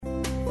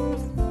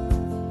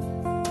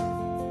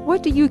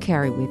What do you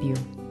carry with you?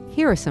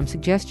 Here are some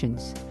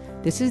suggestions.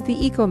 This is the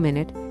Eco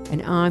Minute,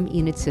 and I'm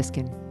Enid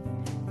Siskin.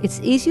 It's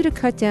easy to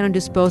cut down on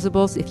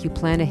disposables if you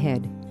plan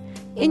ahead.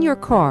 In your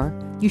car,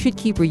 you should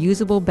keep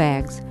reusable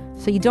bags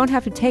so you don't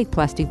have to take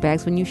plastic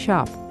bags when you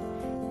shop.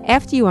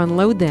 After you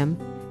unload them,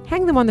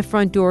 hang them on the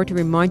front door to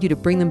remind you to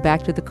bring them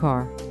back to the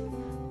car.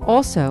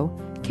 Also,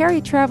 carry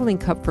a traveling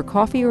cup for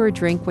coffee or a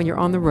drink when you're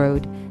on the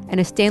road and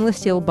a stainless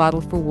steel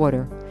bottle for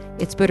water.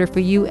 It's better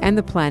for you and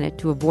the planet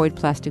to avoid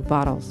plastic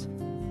bottles.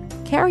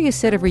 Carry a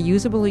set of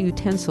reusable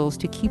utensils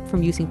to keep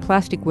from using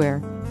plasticware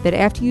that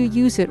after you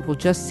use it will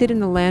just sit in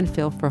the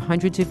landfill for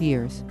hundreds of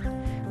years.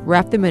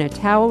 Wrap them in a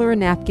towel or a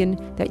napkin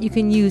that you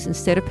can use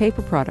instead of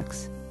paper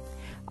products.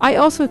 I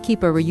also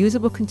keep a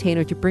reusable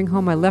container to bring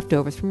home my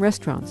leftovers from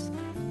restaurants.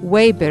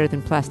 Way better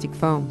than plastic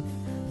foam.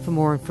 For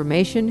more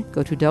information,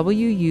 go to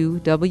wuwf.org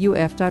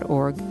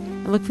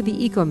and look for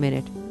the Eco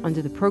Minute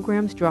under the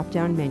program's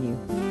drop-down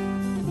menu.